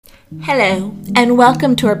Hello, and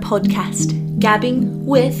welcome to our podcast, Gabbing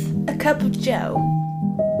with A Cup of Joe.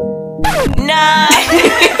 Nah!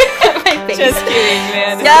 Just kidding,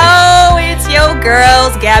 man. Yo, it's yo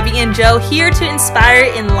girls, Gabby and Joe, here to inspire,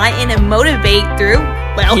 enlighten, and motivate through,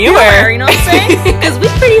 well, humor, you know what I'm saying? Because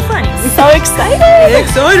we're pretty funny. So excited!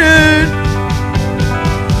 Excited!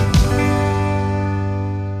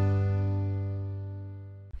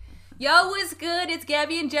 Yo, what's good? It's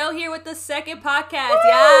Gabby and Joe here with the second podcast. Woo!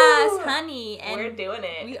 Yes, honey. And we're doing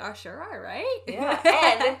it. We sure are, right? Yeah.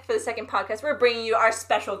 And for the second podcast, we're bringing you our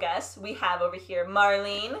special guest. We have over here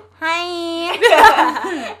Marlene.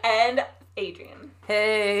 Hi. And Adrian.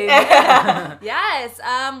 Hey. Yes.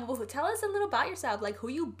 Tell us a little about yourself, like who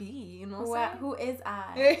you be. You know what I'm saying? Who is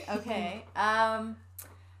I? Okay. My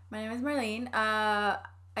name is Marlene.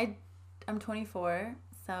 I'm 24.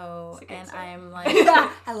 So, and I'm like,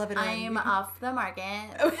 I love it. I'm off the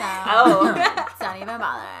market. So, don't even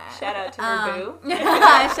bother. Shout out to Boo.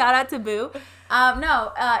 Shout out to Boo.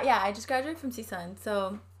 I just graduated from CSUN.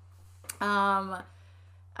 So,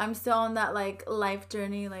 I'm still on that like life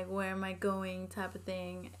journey, like where am I going type of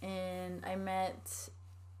thing. And I met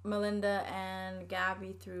Melinda and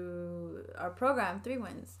Gabby through our program 3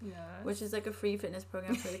 Wins, which is like a free fitness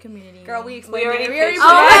program for the community. Girl, we explained sorry,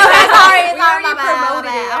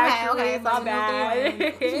 Okay, my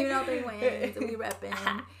bad. You know 3 Wins, we repping.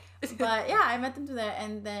 But yeah, I met them through there,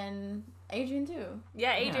 and then Adrian too.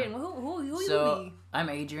 Yeah, Adrian. Who you be? I'm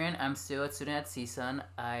Adrian. I'm still a student at CSUN.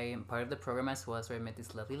 I'm part of the program as well, so I met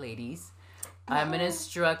these lovely ladies. I'm an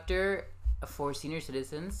instructor for senior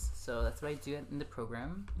citizens, so that's what I do in the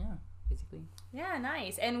program. Yeah, basically. Yeah,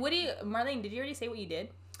 nice. And what do you, Marlene? Did you already say what you did?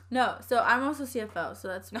 No, so I'm also CFL, so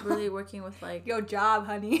that's really working with like your job,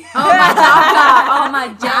 honey. Oh my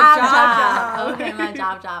job. Okay, my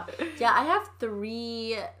job. Yeah, I have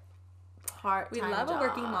 3 part-time We love jobs. a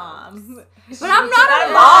working mom. But I'm not a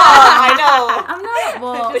mom. I know. I'm not.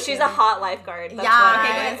 Well, but she's a hot lifeguard. That's yeah. why.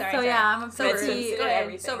 Okay, go ahead. Sorry. I'm a So PT. rude. Go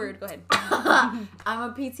ahead. So rude. Go ahead. I'm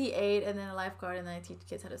a PT aide and then a lifeguard, and then I teach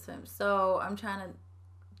kids how to swim. So I'm trying to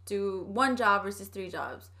do 1 job versus 3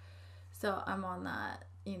 jobs. So I'm on that,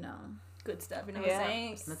 you know. Good stuff. You know what I'm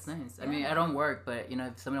saying? That's nice. Yeah. I mean, I don't work, but you know,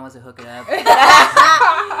 if someone wants to hook it up,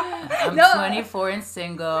 I'm No. 24 and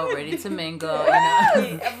single, ready to mingle. You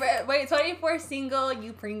know. Wait, 24 single,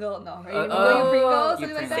 you Pringle. No, right? Oh, you Pringle, you something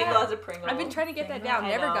like Pringle. that. Single as a Pringle. I've been trying to get that down. I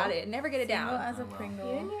Never know. got it. Never get it Single down. as a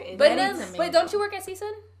Pringle. But then, wait, don't you work at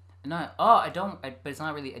CSUN? No, I don't. But it's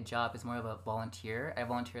not really a job. It's more of a volunteer. I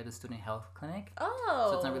volunteer at the student health clinic. Oh.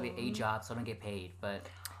 So it's not really a job, so I don't get paid. But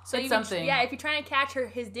So it's you something. If you're trying to catch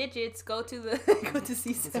his digits, go to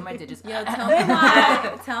CSUN. It's in my digits. Yo, tell me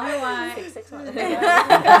why. Tell me why.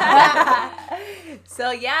 661.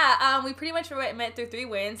 So yeah, we pretty much met through 3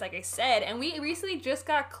 Wins, like I said, and we recently just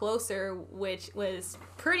got closer, which was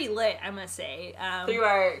pretty lit, I must say. Through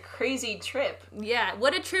our crazy trip. Yeah,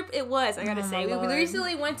 what a trip it was, I gotta say. We Lord.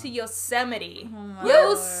 recently went to Yosemite. my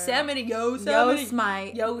Yosemite. Yo,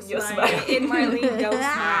 Smite. Yosemite. In Marlene,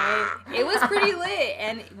 Yosemite. It was pretty lit,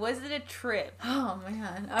 and was it a trip? Oh my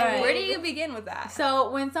god. All And right. where do you begin with that?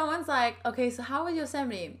 So when someone's like, okay, so how was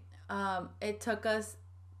Yosemite? It took us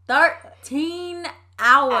 13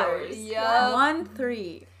 hours. Yo.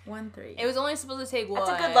 1-3. It was only supposed to take what?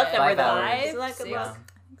 That's a good luck number, 5 though. hours. Is that good 6? luck?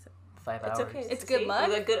 5 It's hours. okay. It's good luck?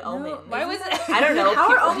 It's a good omen. Why was it? I don't know. How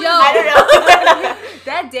are People- omens- Yo. I don't know.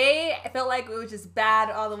 That day, I felt like it was just bad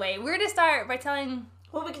all the way. We're gonna start by telling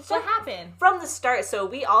Well, we can what start happened. from the start. So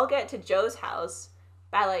we all get to Joe's house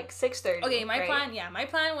by like 6:30. Okay, my right?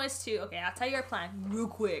 plan was to, I'll tell you our plan real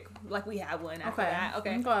quick, like we have one after that.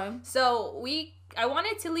 Okay. So I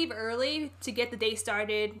wanted to leave early to get the day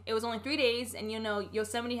started. It was only 3 days, and you know,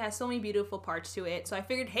 Yosemite has so many beautiful parts to it. So I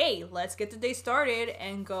figured, hey, let's get the day started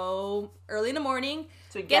and go early in the morning.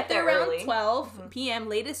 So we Get there around early. 12 p.m.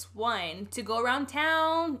 latest 1 to go around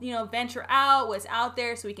town, you know, venture out, what's out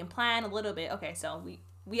there so we can plan a little bit. Okay, so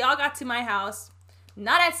we all got to my house.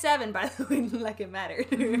 Not at 7, by the way, like it mattered.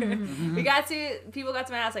 People got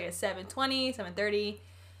to my house like at 7:20, 7:30.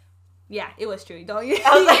 Yeah, it was true. Don't you?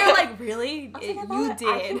 You're like, really? You did.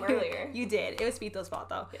 I came earlier. You did. It was Fito's fault,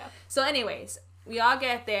 though. Yeah. So anyways, we all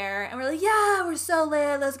get there, and we're like, yeah, we're so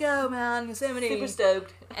lit. Let's go, man. Yosemite. Super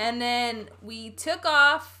stoked. And then we took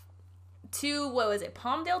off to, what was it,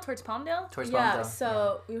 Palmdale? Towards Palmdale? Towards Yeah, Palmdale.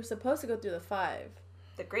 so we were supposed to go through the 5.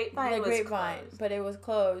 The Grapevine The was Grapevine, closed, but it was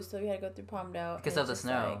closed, so we had to go through Palmdale. Because and of the it's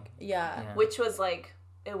just snow. like- yeah. which was like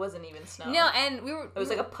it wasn't even snow. No, and we were... It was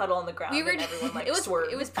like a puddle on the ground. We were... and everyone like it was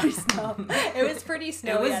swerved. It was pretty snow. It was pretty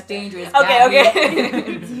snowy. It was out there. dangerous. Okay, Gabby.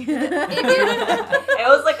 okay. It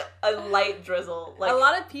was like a light drizzle, like a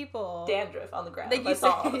lot of people dandruff on the ground. like you That's said,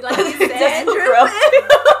 all. like you said,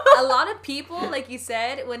 a lot of people, like you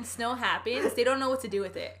said, when snow happens, they don't know what to do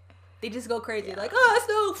with it. They just go crazy, like,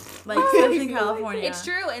 oh, snow. Like, especially in California. It's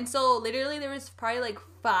true, and so literally there was probably like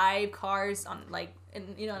 5 cars on like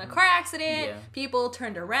in a car accident. Yeah. People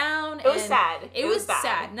turned around. It was sad. It was bad.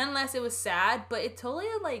 sad. Nonetheless, it was sad, but it totally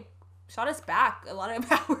like shot us back a lot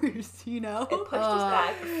of hours. It pushed us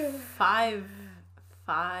back.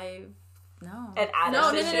 5, no. And Addison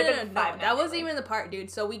No. should have been 5. That wasn't even the part, dude.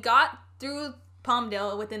 So we got through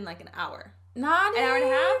Palmdale within like an hour. Not An hour and a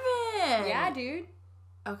half? even. Yeah, dude.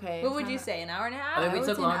 Okay. What would you say? An hour and a half? I mean, we would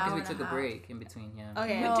took say an long because hour we and took a a half. break in between. Yeah.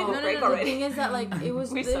 Okay. We took a break The already. thing is that like it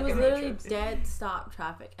was We it suck was at road literally trips. dead stop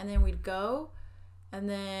traffic, and then we'd go, and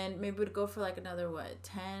then maybe we'd go for like another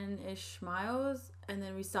 10-ish miles, and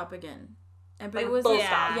then we stop again. And but Like it was full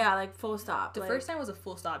stop. Yeah, like full stop. The like, first time was a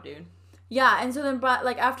full stop, dude. Yeah, and so then, but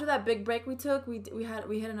like after that big break we took, we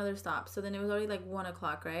hit another stop. So then it was already like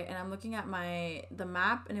 1:00, right? And I'm looking at the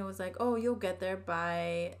map, and it was like, oh, you'll get there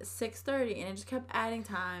by 6:30, and it just kept adding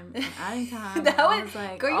time and adding time. That and I was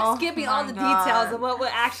like, girl, you're oh skipping my all the God. details of what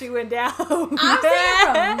actually went down. I'm saying it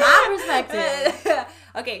from my perspective.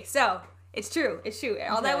 Okay, so it's true. It's true.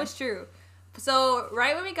 All that Okay. was true. So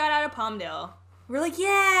right when we got out of Palmdale, we're like,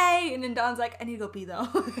 yay! And then Dawn's like, I need to go pee though.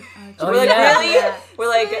 Oh, We're like, yeah. really? Yeah. We're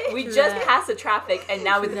like, we True just that. passed the traffic, and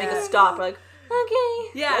now we have to make a Yeah. stop. We're like,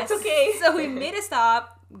 okay, Yeah, that's okay. So we made a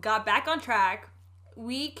stop, got back on track.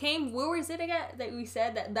 We came. Where was it again? That we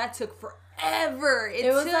said that took forever.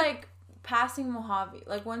 It was took- like passing Mojave.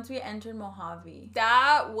 Like once we entered Mojave.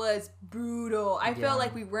 that was brutal. I Yeah. felt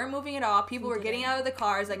like we weren't moving at all. People were getting out of the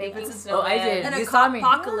cars. Like if Making it's snow. Oh, I did. an You saw me.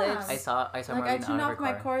 apocalypse. Yeah. I saw Like Marlene I out tuned of her off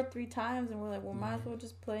my car. car 3 times, and we're like, well, might as well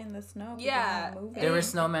just play in the snow. 'cause Yeah. we're not moving. There were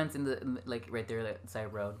snowmen in the like right there, that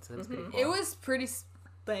side road. So it was pretty cool. It was pretty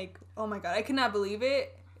like, oh my god, I could not believe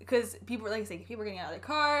it because people were like saying people were getting out of their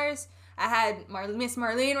cars. I had Miss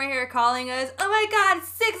Marlene right here calling us. Oh my god,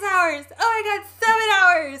 6 hours. Oh my god, 7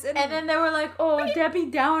 hours. And then they were like, "Oh, Debbie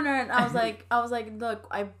Downer," and I was like, "Look,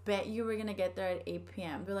 I bet you we're gonna get there at 8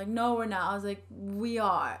 p.m." They're like, "No, we're not." I was like, "We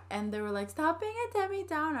are," and they were like, "Stop being a Debbie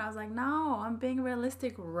Downer." I was like, "No, I'm being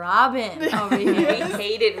realistic, Robin over We here."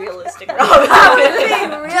 hated realistic Being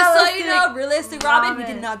Robin. just so you know, realistic Robin, we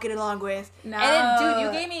Robin. did not get along with. No. And then, dude,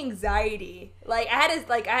 you gave me anxiety. Like I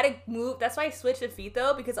had to move. That's why I switched the feet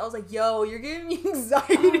though, because I was like, yo, you're giving me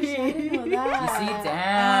anxiety. Oh, shit, I didn't know You that. see,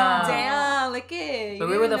 damn. Damn, look it. But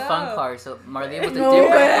You we were the didn't fun know. car, so Marlene was the No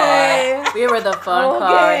different way. car. We were the fun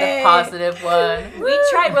car, the Okay. positive one. We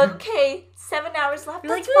tried. We're like, okay, 7 hours left.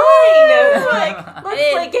 You're That's like, fine. We're like, let's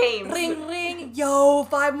And play games. Ring, ring. Yo,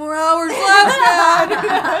 5 more hours left,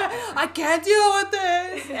 man. I can't deal with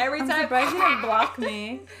this. Every I'm time. surprised you didn't block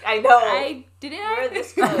me. I know. I didn't. We're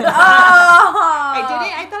this close. Oh, I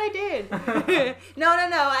didn't. I thought I did. No.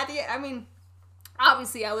 I mean,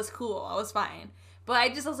 obviously, I was cool. I was fine. But I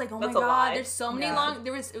was like, oh That's my a god, lie. there's so many Yeah.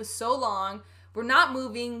 It was so long. We're not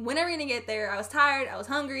moving. When are we gonna get there? I was tired. I was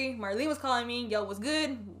hungry. Marlene was calling me. Yo, what's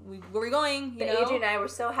good? Where we going? You But know? Adrian and I were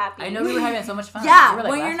so happy. I know we were having so much fun. Yeah, We were,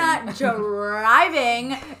 like, when you're laughing. not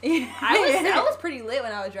driving. I was pretty lit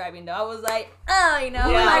when I was driving though. I was like, oh, you know,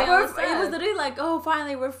 Yeah. Like, what's it was up? literally like, oh,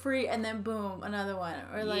 finally we're free, and then boom, another one.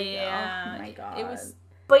 We're like, Yeah. oh my god, It was.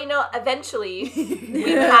 But eventually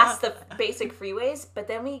we passed the basic freeways, but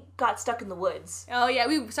then we got stuck in the woods. Oh yeah,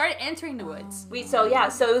 we started entering the woods, So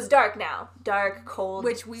it was dark now. Dark, cold,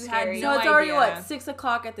 which we scary. had So no it's already idea. what 6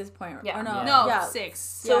 o'clock at this point. Yeah. Or no, Yeah. No, yeah. 6.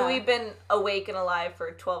 So Yeah. we've been awake and alive for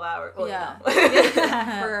 12 hours. Well, Yeah. no.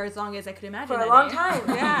 For as long as I could imagine. For a that long day.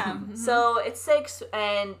 time. Yeah. So it's 6,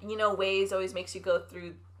 and Waze always makes you go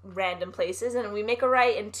through random places, and we make a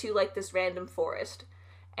right into like this random forest,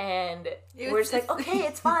 and we're just like, okay,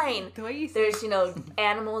 it's fine. The way you say There's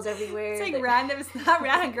animals everywhere. it's like that- random. It's not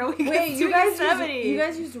random, girl. We Wait, got you guys 270. you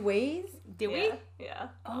guys used Waze? Did we? Yeah, yeah.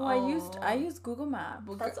 Oh, I used Google Maps.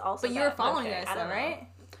 That's also. But you were bad, following okay, us, I though, don't know. right?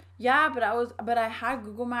 Yeah, but I had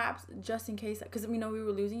Google Maps just in case, because we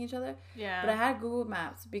were losing each other. Yeah. But I had Google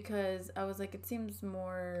Maps because I was like, it seems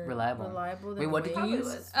more Reliable. than Wait, what did you Waze. use?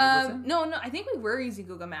 was. What was it? No, I think we were using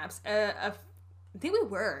Google Maps. I think we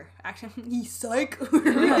were actually. You psych. We were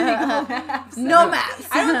using Google Maps. No maps.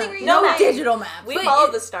 I don't think we're no using- digital maps. We But follow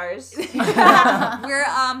it- the stars. We're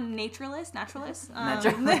naturalists.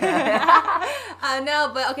 Natural-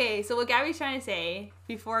 No, but okay. So what Gabby's trying to say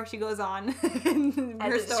before she goes on in I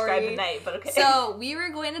had her to describe the story. night, but okay. So we were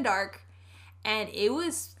going in the dark, and it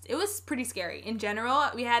was pretty scary. In general,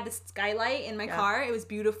 we had the skylight in my car. It was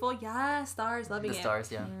beautiful. Yeah, stars, loving The it.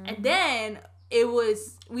 stars, yeah. And then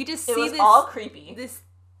we just it see was this all creepy. this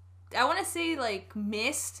I want to say like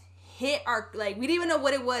mist hit our, like, we didn't even know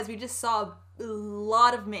what it was. We just saw a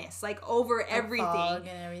lot of mist, like, over everything. Fog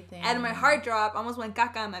and everything. And my heart dropped. Almost went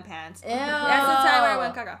caca in my pants. Ew. That's the time where I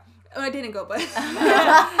went caca. Oh, I didn't go, but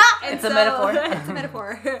it's a metaphor. It's a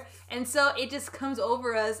metaphor. And so it just comes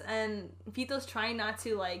over us, and Vito's trying not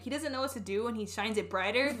to, like, he doesn't know what to do, and he shines it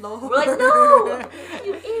brighter. We're like, no,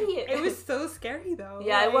 you idiot. It was so scary though.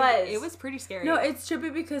 Yeah, it was. It was pretty scary. No, it's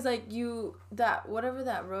trippy because like whatever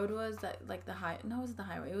that road was, that like it wasn't the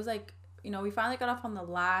highway. It was like, you know, we finally got off on the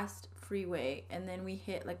last freeway, and then we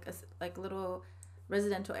hit like a little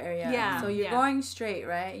residential area. Yeah. So you're going straight,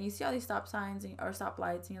 right? And you see all these stop signs or stop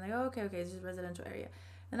lights, and you're like, oh, okay, it's just a residential area.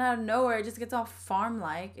 And out of nowhere, it just gets all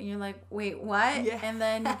farm-like, and you're like, wait, what? Yeah. And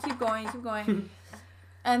then you keep going,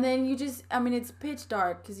 and then you just, I mean, it's pitch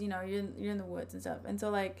dark because, you know, you're in the woods and stuff. And so,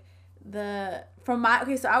 like,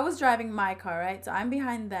 so I was driving my car, right? So I'm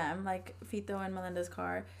behind them, like, Fito and Melinda's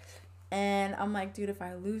car. And I'm like, dude, if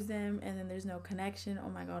I lose them and then there's no connection, oh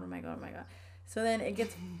my God. So then it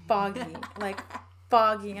gets foggy,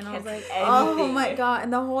 foggy, and I was like, oh my God.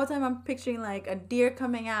 And the whole time I'm picturing like a deer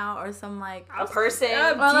coming out or some like a person,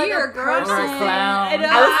 a like deer, a person. Or a clown.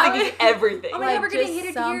 I was thinking everything. Oh my God, we're gonna just hit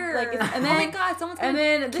a deer. and then, oh my God, someone's gonna and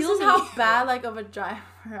then this kill is me. how bad like of a driver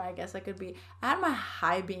I guess I could be. I had my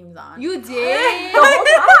high beams on. You did? The whole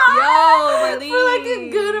time? Yo, really? For like a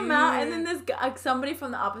good amount, and then this guy, like, somebody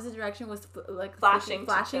from the opposite direction was like flashing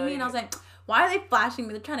me, and I was like, why are they flashing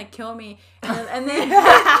me? They're trying to kill me. And then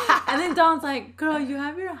and then Dawn's like, girl, you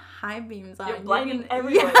have your high beams on. You're blinding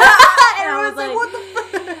everyone. Yeah. And I was like, what the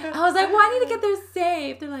fuck? I was like, well, I need to get there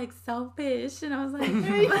safe. They're like, selfish. And I was like,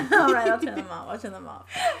 all right, I'll turn them off.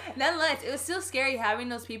 Nonetheless, it was still scary having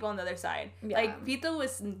those people on the other side. Yeah. Like, Vito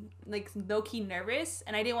was, like, low-key nervous,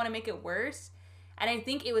 and I didn't want to make it worse. And I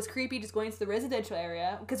think it was creepy just going to the residential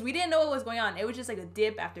area, because we didn't know what was going on. It was just, like, a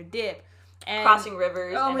dip after dip. And crossing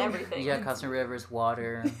rivers and everything. Yeah, crossing rivers,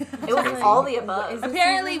 water. It was all the above.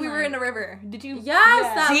 apparently, we were in a river. Did you? Yes,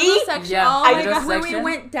 Yeah. that See? little section. Yeah. Oh I my just- God, when we section?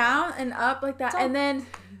 went down and up like that, and then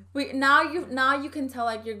now you can tell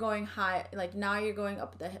like you're going high, like now you're going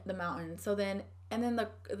up the mountain. So then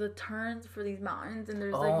the turns for these mountains, and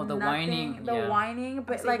there's like the nothing, whining,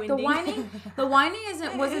 but say like winding. the whining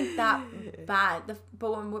wasn't that bad.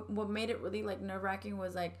 But what made it really like nerve wracking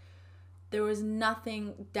was like there was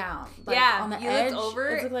nothing down. Like, Yeah, on the you edge, looked over.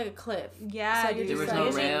 it looked like a cliff. Yeah, So you're There just was like, no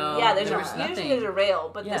Usually- rail. Yeah, there's there was usually nothing. there's a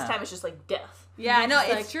rail, but this Yeah. time it's just like death. Yeah, no, Just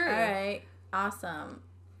it's like, true. All right, awesome.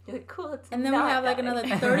 You're like, cool. It's And then we not have like that. another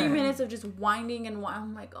 30 minutes of just winding and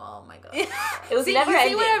I'm like, oh my God. It was See, never you see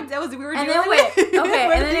ending. what that was? We were And doing then wait, it. okay,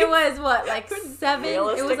 and then it was what, like 7? It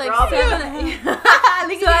was Realistic like Robin.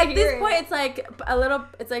 7. So at this point, it's like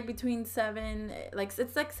it's like between 7, like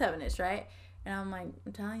it's like 7ish, right? And I'm like,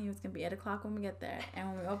 I'm telling you, it's gonna be 8 o'clock when we get there. And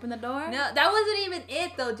when we open the door, No, that wasn't even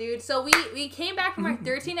it though, dude. So we came back from our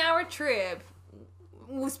 13-hour trip.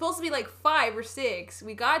 It was supposed to be like 5 or 6.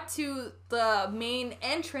 We got to the main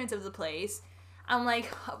entrance of the place. I'm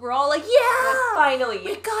like, we're all like, yeah, Finally.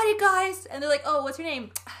 we got it, guys. And they're like, oh, what's your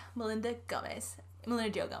name? Melinda Gomez.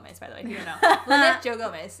 Melinda Jo Gomez, by the way, if you don't know. Melinda Jo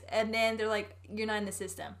Gomez. And then they're like, you're not in the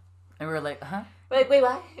system. And we were like, huh? Wait,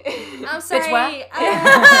 what? I'm sorry. what?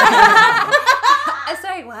 I'm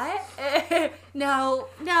sorry, what? No,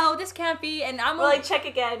 this can't be. And I'm Well, like, check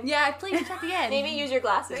again. yeah, please check again. Maybe use your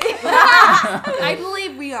glasses. I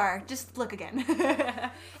believe we are. Just look again.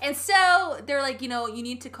 And so they're like, you know, you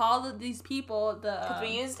need to call these people.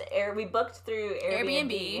 Because we booked through Airbnb,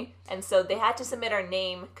 Airbnb. and so they had to submit our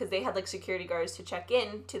name because they had like security guards to check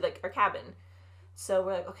in to like our cabin. So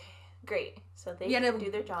we're like, okay, great. So they Yeah,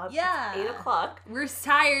 do their job. yeah. It's 8 o'clock. We're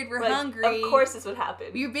tired. We're Like, hungry. Of course, this would happen.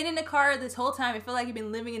 We've been in a car this whole time. I feel like I've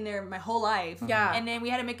been living in there my whole life. Yeah. And then we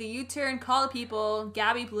had to make a U-turn, call the people.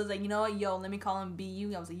 Gabby was like, you know what, yo, let me call him be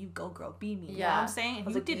you. I was like, you go, girl, be me. You know what I'm saying? And I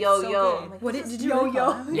was you like, did yo, it so yo. good. I'm like, what this did is- you really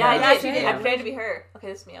call him? Yeah, Yeah, I she did. did. I pretended to be her. Okay,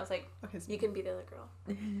 this is me. I was like, Okay, it's you can be the other girl.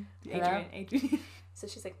 Adrian. So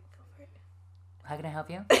she's like, go for it. How can I help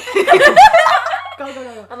you?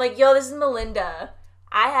 Go. I'm like, yo, this is Melinda.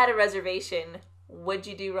 I had a reservation. What'd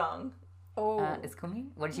you do wrong? Oh. Excuse me?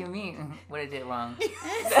 What did you mean? What did I do wrong?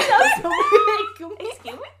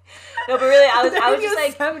 Excuse me? No, but really, I was just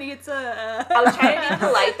like, it's a. I was trying to be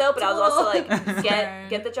polite though, but I was also like, Stern.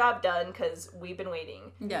 get the job done because we've been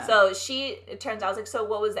waiting. Yeah. So it turns out, I was like, so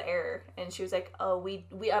what was the error? And she was like, oh, we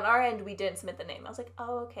on our end, we didn't submit the name. I was like,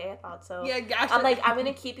 oh, okay, I thought so. Yeah, gosh. I'm like, I'm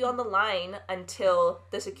going to keep you on the line until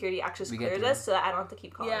the security access We get clears through. us so that I don't have to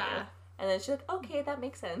keep calling Yeah. you. And then she's like, okay, that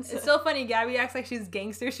makes sense. It's so funny. Gabby acts like she's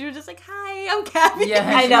gangster. She was just like, hi, I'm Gabby. Yeah,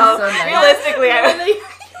 I she know. was so nice. Realistically, I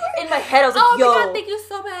Like, in my head, I was like, oh yo. my god, thank you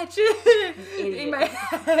so much. in my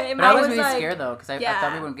I was really like, scared though, because I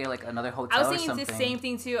thought we were gonna get like another hotel I was or thinking something. the same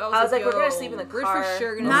thing too. I was like, we're gonna sleep in the we're car. for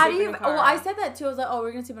sure gonna Not sleep even. in the car. Well, I said that too. I was like, oh,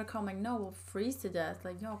 we're gonna sleep in a car. I'm like, no, we'll freeze to death.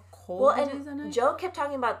 Like, yo, cold. Well, it is that and night. Joe kept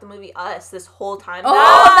talking about the movie Us this whole time.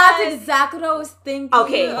 Oh, that's exactly what I was thinking.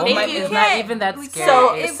 Okay, Oh thank my, you. it's not even that We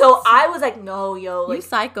scary. So I was like, no, yo, like you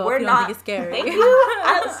psycho. we're If you don't not. think it's scary. Thank you.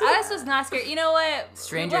 Us was not scary. You know what?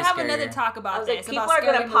 Stranger we'll have scarier. another talk about I was this. like, people about are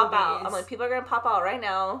gonna scary pop out. movies. I'm like, people are gonna pop out right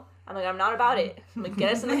now. I'm like, I'm not about it. I'm like,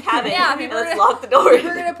 get us in the cabin. Yeah, and people let's are- lock the doors.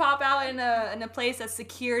 We're gonna pop out in a place that's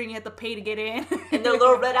secured and you have to pay to get in. In their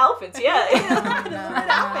little red outfits, yeah.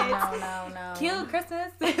 No. Cute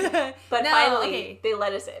Christmas. But No, finally, okay. they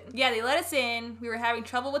let us in. Yeah, they let us in. We were having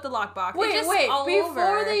trouble with the lockbox. Wait, It's just all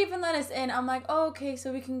before over. they even let us in, I'm like, oh, okay,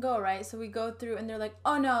 so we can go, right? So we go through, and they're like,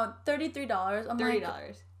 oh, no, $33. I'm $30.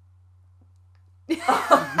 like,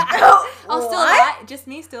 Oh, still a lot. Just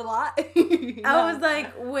me, still a lot. I was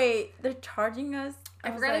like, wait, they're charging us? I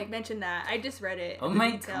was forgot like, to mention that. I just read it. Oh the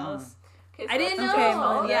my details. God. Okay, so I didn't that's know. Okay,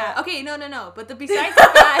 Melinda. Yeah. Okay. No. But besides the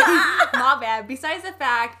fact, my bad. Besides the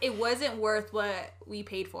fact, it wasn't worth what we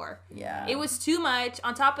paid for. yeah. It was too much.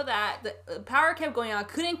 On top of that, the power kept going out.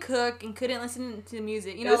 Couldn't cook and couldn't listen to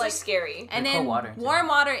music. You It know, was like just scary. and And then cold water, too. warm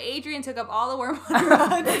water. Adrian took up all the warm water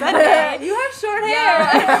on Sunday. You have short hair.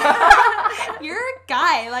 Yeah. You're a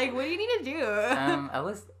guy. Like, what do you need to do? I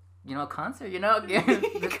was, a concert, the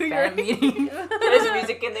fan meeting. There's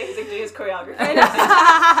music in there. He's like doing his choreography.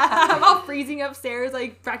 I'm all freezing upstairs,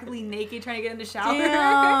 like practically naked, trying to get in the shower.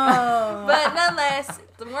 Damn. But nonetheless,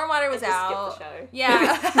 the warm water was Just skip out. the shower.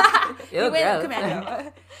 Yeah. Ew, We went gross.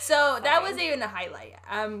 commando. So that wasn't even the highlight.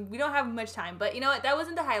 We don't have much time, but you know what? That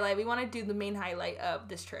wasn't the highlight. We want to do the main highlight of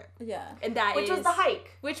this trip, Yeah. and that Which was the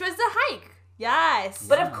hike. Which was the hike. Yes.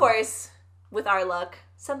 But of course, with our luck,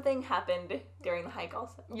 something happened during the hike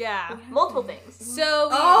also. Yeah. Multiple things. So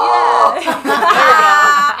we, Oh!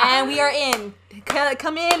 yeah. And we are in.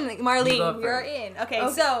 Come in, You go Marlene. We are first. in. Okay,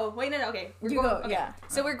 Okay. so wait, no. Okay, we're You going, go, okay. yeah.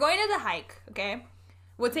 So we're going to the hike. Okay,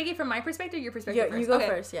 we'll take it from my perspective. Your perspective. You first. go Okay.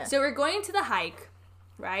 first, yeah. So we're going to the hike,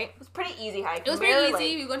 right? It was a pretty easy hike. It was Mirror pretty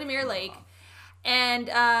easy. Lake. We go to Mirror Lake,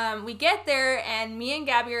 and we get there, and me and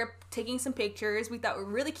Gabby are taking some pictures. We thought were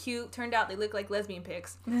really cute. Turned out they look like lesbian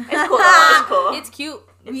pics. It's cool. Though. It's cool. It's cute.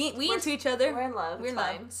 We we're- into each other. We're in love. We're in It's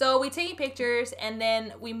love. fine. So we taking pictures, and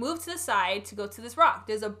then we move to the side to go to this rock.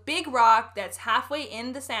 There's a big rock that's halfway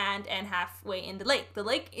in the sand and halfway in the lake. The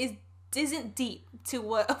lake isn't deep to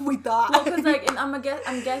what we thought. Well, because like, and I'm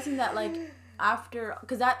guessing that like after,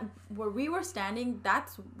 because that where we were standing,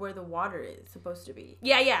 that's where the water is supposed to be.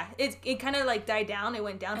 yeah. It kind of like died down. It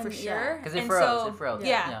went down for And, sure. yeah. Because it And froze. so- It froze.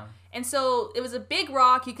 Yeah. And so it was a big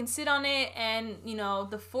rock. You can sit on it, and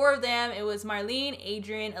the four of them. It was Marlene,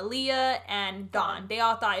 Adrian, Aaliyah, and Dawn. They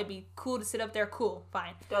all thought it'd be cool to sit up there. Cool,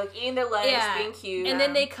 fine. They're like eating their lettuce, Yeah. being cute. And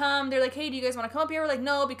then they come. They're like, "Hey, do you guys want to come up here?" We're like,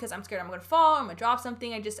 "No, because I'm scared I'm gonna fall. I'm gonna drop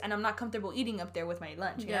something. And I'm not comfortable eating up there with my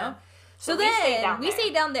lunch. You Yeah. know." So we stayed then down we there.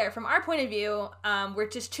 stayed down there. From our point of view, we're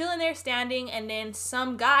just chilling there, standing, and then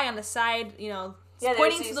some guy on the side, Yeah,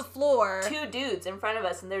 pointing there's to the these floor. two dudes in front of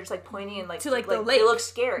us, and they're just like pointing and like To, like, the lake. They look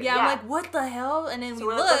scary. Yeah, I'm like, what the hell? And then so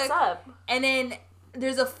we we're like, look, what's up? and then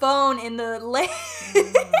there's a phone in the lake.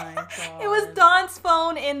 Oh my God. It was Dawn's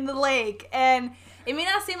phone in the lake, and it may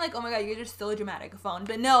not seem like, oh my god, you're just so dramatic, a phone,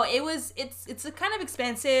 but no, it's a kind of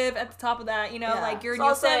expensive. At the top of that, Yeah. like you're It's in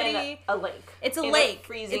also in Yosemite. a lake. It's a in lake.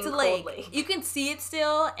 freezing It's a cold lake. You can see it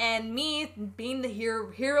still, and me being the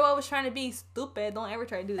hero I was trying to be, stupid. Don't ever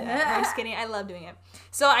try to do that. No, I'm just kidding. I love doing it.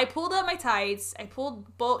 So I pulled up my tights. I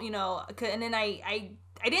pulled both, and then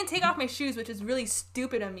I didn't take off my shoes, which is really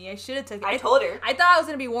stupid of me. I should have taken. I told her. I thought I was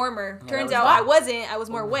gonna be warmer. Yeah, Turns that out was I hot. wasn't. I was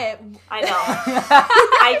more wet. I know.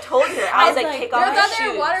 I told her. I was like, take They're, off your they're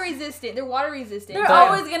shoes. water resistant. They're water resistant. They're But-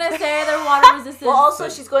 always gonna say they're water resistant. Well, also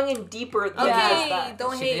she's going in deeper than Okay, just that.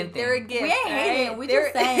 don't She hate. didn't They're a think. gift. We ain't hating, alright? we They're-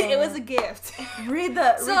 just saying. It was a gift. read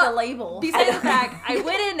So, the label. Besides the fact, I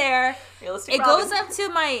went in there. Realistic It problem. goes up to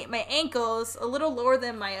my ankles, a little lower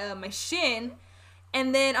than my shin,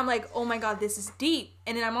 and then I'm like, oh my god, this is deep.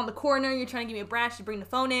 And then I'm on the corner. You're trying to give me a branch to bring the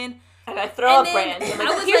phone in. And I throw And a then branch. I'm I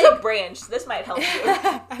like, was here's like- a branch. This might help you.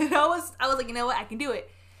 And I was like, you know what? I can do it.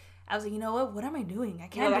 I was like, you know what am I doing? I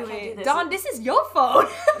can't You're do like, I can't it. do this. Dawn, this is your phone.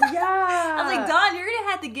 Yeah. I was like, Dawn, you're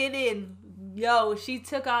gonna have to get in. Yo, she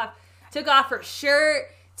took off her shirt,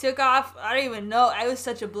 took off. I don't even know. I was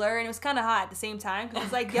such a blur, and it was kind of hot at the same time. Cause it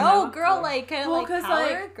was like, yo, girl, like kind of Well, like 'cause, power,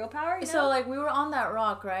 like, girl power. You know? So like we were on that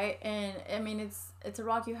rock, right? And I mean it's a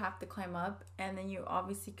rock you have to climb up, and then you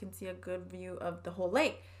obviously can see a good view of the whole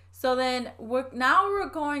lake. So then we're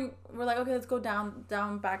like, okay, let's go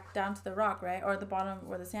back down to the rock, right? Or at the bottom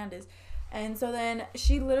where the sand is. And so then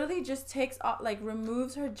she literally just takes off, like,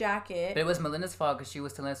 removes her jacket. But it was Melinda's fault because she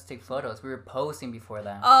was telling us to take photos. We were posing before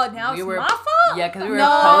that. Oh, now it's my fault? Yeah, because we were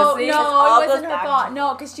No, posing. it wasn't her fault.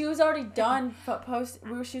 No, because she was already done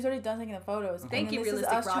she was already done taking the photos. Thank you, this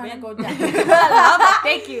realistic is us Robin. trying to go down. I love it.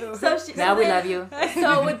 Thank you. Now we love you.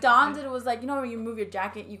 So what Dawn did was, like, you know when you move your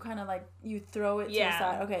jacket, you kind of, like, you throw it to the Yeah.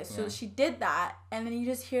 side. Okay, so she did that, and then you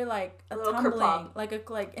just hear, like, a little tumbling.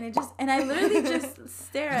 kerplop. And I literally just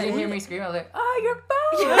stare at it. Did you hear me scream? I was like, oh, your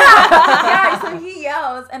phone! Yeah, so he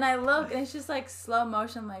yells, and I look, and it's just, like, slow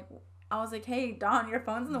motion, like, I was like, hey, Dawn, your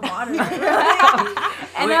phone's in the water.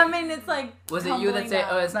 And Wait, I mean, it's like, was it you that said, down.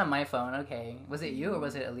 oh, it's not my phone? Okay. Was it you or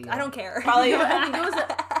was it Aaliyah? I don't care. Probably. I think it was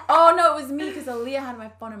oh no, it was me because Aaliyah had my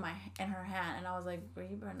phone in her hand, and I was like, "Bro,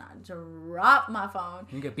 you better not drop my phone."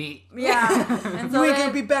 You get beat. Yeah, and so you ain't then,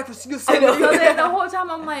 gonna be back for you. so then the whole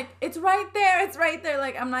time I'm like, "It's right there."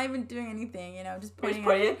 Like, I'm not even doing anything, just pointing.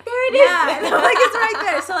 There it is. Yeah, and I'm like, it's right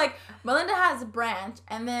there. So like, Melinda has a branch,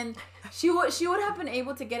 and then she would have been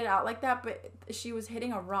able to get it out like that, but she was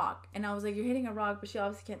hitting a rock, and I was like, "You're hitting a rock," but she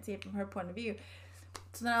obviously can't see it from her point of view.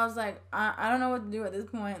 So then I was like, I don't know what to do at this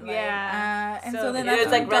point. Like, and so then it was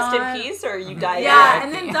like, Dawn, rest in peace, or you died. Yeah,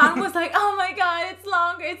 and then Dawn was like, oh my god, it's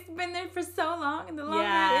longer. It's been there for so long, and the longer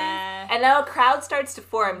it is. And now a crowd starts to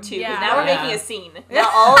form too, because now we're Yeah. making a scene. Now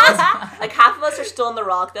all of us, like half of us are still in the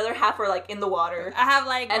rock, the other half are like in the water. I have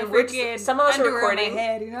like And some of us are underwear on my recording.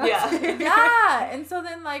 head, you know? Yeah. Yeah, and so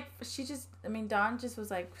then like Dawn just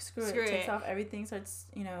was like, screw it, Screw takes it. off everything, starts,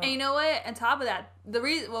 And you know what? On top of that, the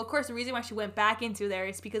reason why she went back into there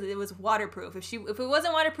is because it was waterproof. If it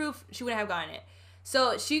wasn't waterproof, she wouldn't have gotten it.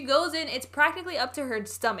 So she goes in. It's practically up to her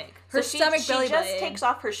stomach. Her stomach, belly She just button. takes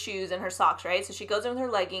off her shoes and her socks, right? So she goes in with her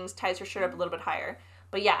leggings, ties her shirt up a little bit higher.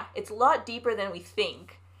 But yeah, it's a lot deeper than we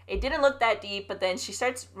think. It didn't look that deep, but then she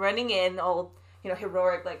starts running in, all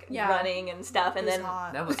heroic, like running and stuff, and then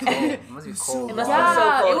hot. That was cold. It must be cold. It must have been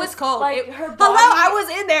so cold. It was cold. Like, her body. Hello, I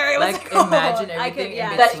was in there. It was Like, cold. imagine everything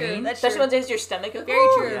in that's between. true. That's especially true. when it's your stomach. Like, Very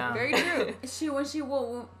true. Yeah. Very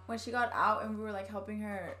true. When she got out and we were like helping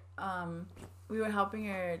her, we were helping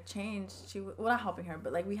her change. Not helping her,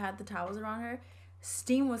 but like we had the towels around her.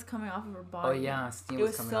 Steam was coming off of her body. Oh yeah, steam It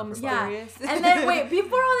was was coming so off her mysterious. body. Yeah, and then wait,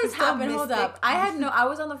 before all this So happened, hold mystic. up. I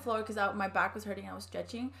was on the floor because my back was hurting. I was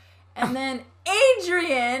stretching, and then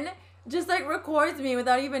Adrian just like records me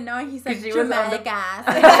without even knowing. He's like, She was on dramatic the- ass.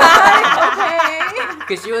 And I'm like, okay.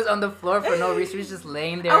 Because she was on the floor for no reason. She was just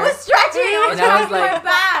laying there. I was stretching. I was And I was stretching my like-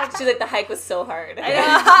 back. she's like, the hike was so hard.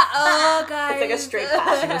 Oh, guys. It's like a straight She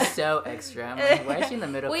path. was so extra. I'm like, why is she in the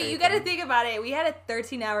middle? of Wait, you everything? gotta think about it. We had a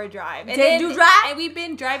 13-hour drive. And Did you drive? And we've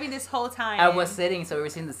been driving this whole time. I was sitting, so we were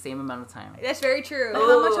sitting the same amount of time. That's very true. Like,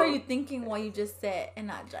 how much Ooh. are you thinking while you just sit and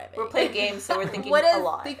not drive it? We're playing games, so we're thinking What a does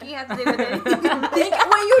lot. thinking have to do with anything?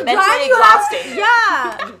 when you Mentally drive, you have exhausting.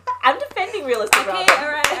 yeah. I'm defending realistic Okay, Robin.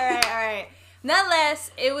 all right.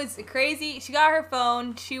 Nonetheless, it was crazy. She got her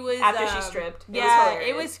phone. She was After she stripped. It was Yeah, hilarious.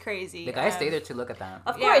 it was crazy. The guy stayed there to look at that.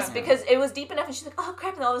 Of Yeah. course, because it was deep enough, and she's like, "Oh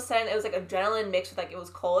crap!" And all of a sudden, it was like adrenaline mixed with like it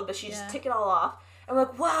was cold, but she just took it all off. And we're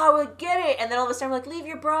like, "Wow, we get it!" And then all of a sudden, we're like, "Leave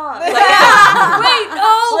your bra." Like, Wait,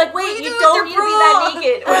 oh, we're like, wait, you don't need to be that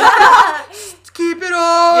naked. Keep it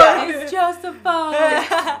on. Yeah. It's just a phone.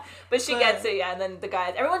 But she gets it, yeah. And then the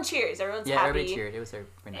guys, everyone cheers. Everyone's Yeah, happy. everybody cheered. It was very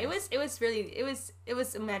nice. It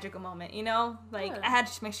was a magical moment, you know? Like, I had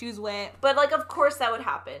my shoes wet. But like, of course, that would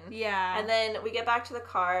happen. Yeah. And then we get back to the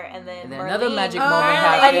car, and then another Marlene- magic Oh, moment I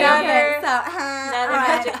happened. love it. So, Another alright.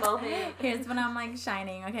 magic moment. Here's when I'm like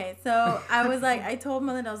shining. Okay, so I told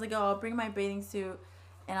Melinda, I was like, oh, I'll bring my bathing suit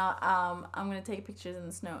and I'm gonna take pictures in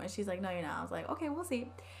the snow. And she's like, no, you're not. I was like, okay, we'll see.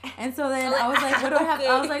 And so then I was like, what do I have?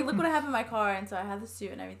 I was like, look what I have in my car. And so I had the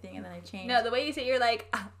suit and everything, and then I changed. No, the way you say you're like,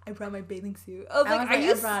 I brought my bathing suit. I was like, are I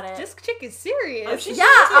you? brought it. This chick is serious. Oh, she's Yeah,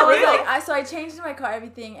 I was real. like, so I changed in my car,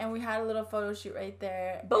 everything, and we had a little photo shoot right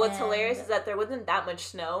there. But what's and- hilarious is that there wasn't that much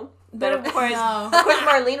snow. But There of course, no. of course,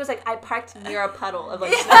 Marlene was like, I parked near a puddle of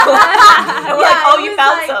like snow. And we're like, oh, it you was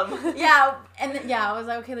found like- some. Yeah, and then, I was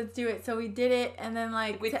like, okay, let's do it. So we did it, and then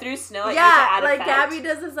like We threw snow at you to yeah, add like effect. Gabby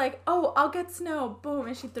does this, like, oh, I'll get snow, boom,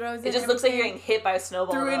 and she throws it. It just looks like you're getting hit by a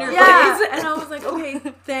snowball. Threw in though. her yeah, face. and I was like, okay,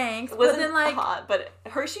 thanks. It But wasn't then like, hot, but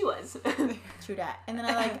Hershey was. true that. And then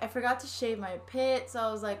I forgot to shave my pit, so I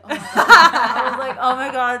was like, oh my god. I was like, oh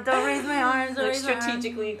my god, don't raise my arms, don't Like raise my arms.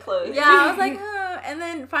 strategically close. Yeah, I was like, oh. And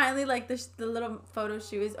then finally, like, the little photo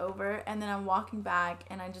shoot is over, and then I'm walking back,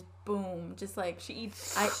 and I just boom, just like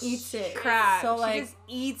I eats it. crap. So She just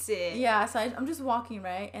eats it. Yeah, so I'm just walking,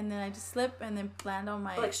 right, and then I just slip and then land on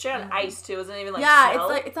my Like straight on ice too. Isn't even like yeah, snow?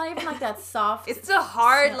 it's not even like that soft. It's a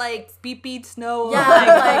hard like beat snow.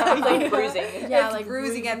 Yeah, like bruising. Yeah, it's like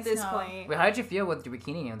bruising at this snow. point. Wait, how did you feel with the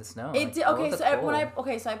bikini in the snow? It Like, did what okay. was So the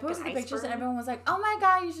cold? so I posted the pictures and iceberg? everyone was like, "Oh my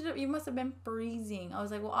god, you must have been freezing." I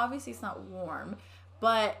was like, "Well, obviously it's not warm."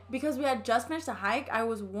 But because we had just finished the hike, I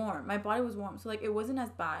was warm. My body was warm. So, like, it wasn't as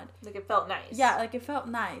bad. Like it felt nice. Yeah, like, it felt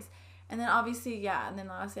nice. And then, obviously,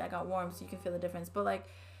 I got warm, so you can feel the difference. But, like,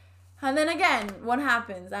 and then again, what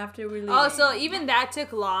happens after we leave? Oh, so even that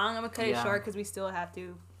took long. I'm going to cut it short because we still have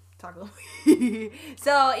to talk a little.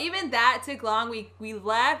 So, even that took long. We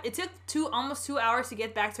left. It took almost 2 hours to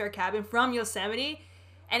get back to our cabin from Yosemite.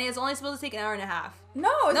 And it was only supposed to take an hour and a half. No,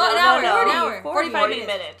 an hour. 40 45 40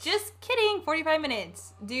 minutes. Just kidding. 45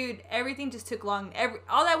 minutes. Dude, everything just took long.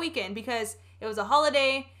 All that weekend because it was a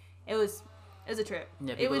holiday. It was a trip.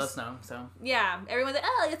 Yeah, it people was, love snow, so. Yeah, everyone's like,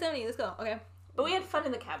 oh, Yosemite, let's go. Okay. But we had fun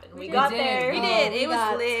in the cabin. We did. got We did. there. We did. It was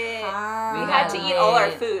got lit. We had to eat all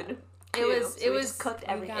our food. It was too, so we just cooked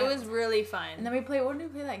everything. It was really fun. And then when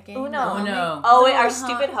did we play that game? Uno. Uno. Oh wait, No, our huh?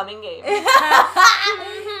 stupid humming game.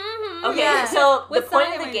 Okay, Yeah. so the What point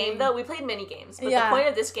song of am the I game, doing? though, we played mini games. But Yeah. the point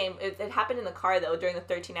of this game, it happened in the car, though, during the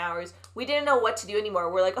 13 hours. We didn't know what to do anymore.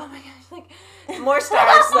 We're like, oh my gosh, like, more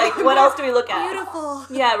stars. Like, what else do we look at? Beautiful.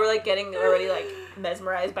 Yeah, we're, like, getting already, like,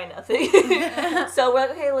 mesmerized by nothing. So we're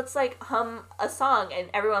like, okay, let's, like, hum a song, and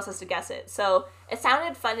everyone else has to guess it. So it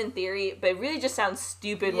sounded fun in theory, but it really just sounds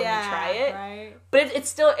stupid when you try it. Right. But it's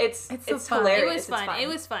still, it's so fun. hilarious. It was fun. It's It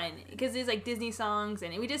was fun because there's like Disney songs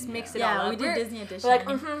and we just mixed it Yeah, all up. we did Disney edition. We're like,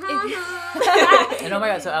 And oh my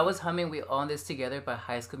god, so I was humming We Own This Together by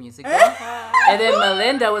High School Musical. And then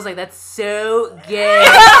Melinda was like, that's so gay. And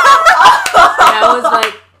I was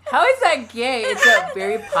like, how is that gay? It's a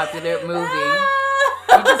very popular movie.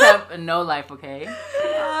 You just have no life, okay? wait,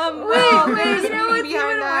 you know what's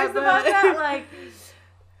even worse about that? Like,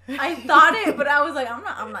 I thought it, but I was like, I'm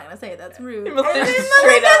not gonna say it. That's rude. And then Melinda straight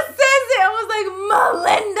Melinda up. says it. I was like,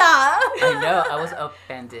 Melinda. I know, I was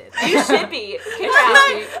offended. You should be.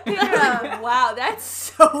 Kendra. Wow, that's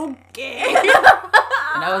so gay.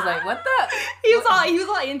 And I was like, what the? He was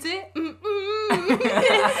all into it.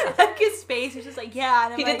 Like his face was just like, yeah.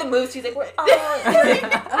 And I'm He like, did the moves. He's like, Oh,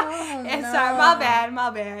 Sorry, my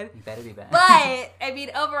bad. You better be bad. But I mean,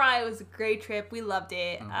 overall, it was a great trip. We loved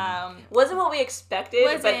it. wasn't what we expected,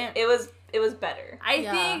 Wasn't. but it was better. I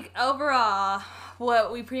Yeah. think overall,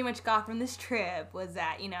 what we pretty much got from this trip was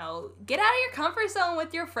that, get out of your comfort zone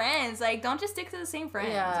with your friends. Like, don't just stick to the same friends,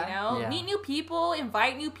 Yeah. Yeah. Meet new people,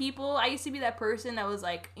 invite new people. I used to be that person that was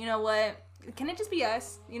like, you know what? Can it just be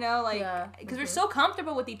us? Yeah. Because we're so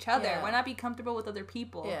comfortable with each other. Yeah. Why not be comfortable with other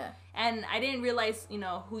people? Yeah. And I didn't realize,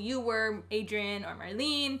 who you were, Adrian or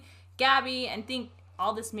Marlene, Gabby, and think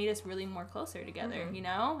all this made us really more closer together,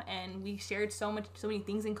 And we shared so many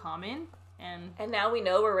things in common. And now we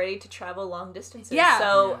know we're ready to travel long distances. Yeah.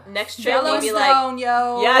 So next trip we'll Yellowstone, be like,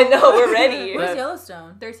 yo. yeah, I know, we're ready. Where's But-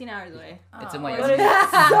 Yellowstone? 13 hours away. It's in Oh. Wyoming.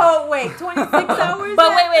 So wait, 26 hours? But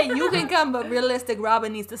wait, you can come, but realistic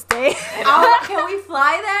Robin needs to stay. Can we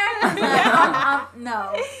fly there?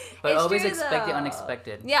 No. But It's always true, expect the though.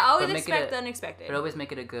 unexpected. Yeah, always But make expect it the unexpected. But always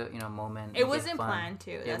make it a good, moment. It make wasn't fun. planned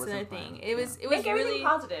too. Yeah, it That's wasn't another thing. planned. It was Make everything really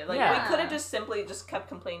positive. Like Yeah. we could have just simply just kept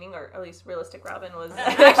complaining, or at least realistic Robin was.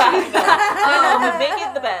 Actually, make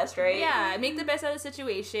it the best, right? Yeah, make the best out of the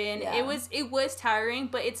situation. Yeah. It was tiring,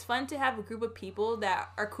 but it's fun to have a group of people that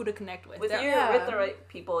are cool to connect with. With They're- you, with the right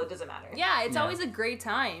people, it doesn't matter. Yeah, it's Yeah. always a great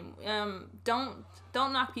time. Don't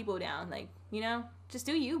knock people down. Like, just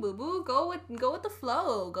do you, boo boo. Go with the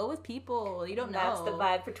flow. Go with people. You don't know. That's the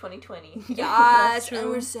vibe for 2020. Yes, and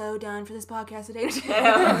we're so done for this podcast today.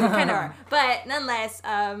 Kind of are, but nonetheless,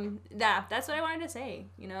 that's what I wanted to say.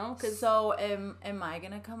 Because So am I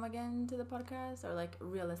gonna come again to the podcast, or like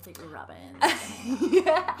realistic Robin?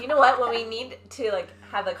 You know what? When we need to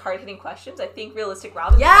have hard hitting questions, I think realistic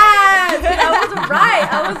Robin. Yes, I was right.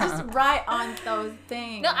 I was just right on those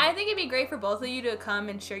things. no, I think it'd be great for both of you to come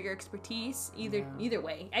and share your expertise. Either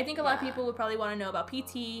way, I think a lot of Yeah. people would probably want to know about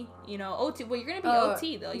PT. OT. Well, you're gonna be Oh,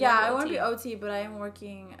 OT though. Yeah, I want to be OT, but I am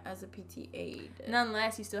working as a PT aide.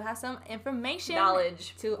 Nonetheless, you still have some information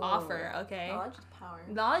Knowledge. to offer. Okay, Knowledge is power.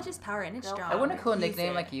 knowledge is power and it's No. strong. I want a cool He nickname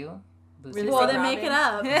said. like you. Lucy. Really? Well, Robin. then make it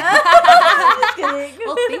up. Just kidding.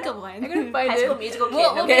 We'll think of one. I'm gonna find High School it. Musical kid.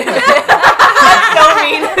 We'll Okay. make That's so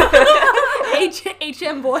mean.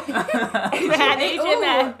 HM boy. Man, HM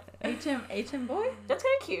man. HM boy? That's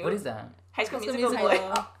kind of cute. What is that? High School High School Musical boy?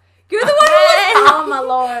 Musical. You're the one who was. Oh my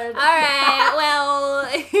lord. All right. Well,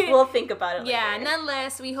 We'll think about it later. Yeah,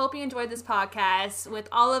 nonetheless, we hope you enjoyed this podcast with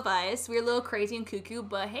all of us. We're a little crazy and cuckoo,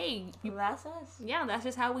 but hey. That's us. Yeah, that's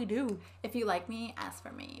just how we do. If you like me, ask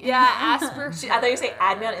for me. Yeah, ask for... I thought you say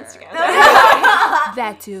add me on Instagram.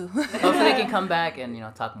 That too. Hopefully they can come back and,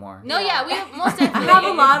 talk more. No, yeah, we most definitely... I have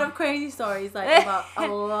a lot of crazy stories, about a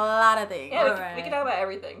lot of things. Yeah, we can talk about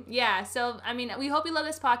everything. Yeah, so, we hope you love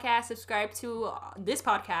this podcast. Subscribe to this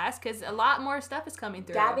podcast, because a lot more stuff is coming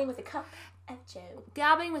through. Gabbing with a cup of Joe.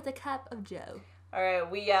 Gabbing with a cup of Joe. All right,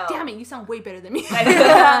 we out. Damn it, you sound way better than me.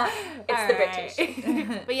 It's the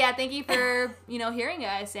British. But yeah, thank you for, hearing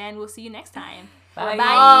us, and we'll see you next time. Bye.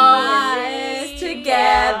 Bye.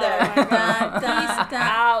 Together. Peace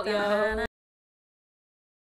out, yo.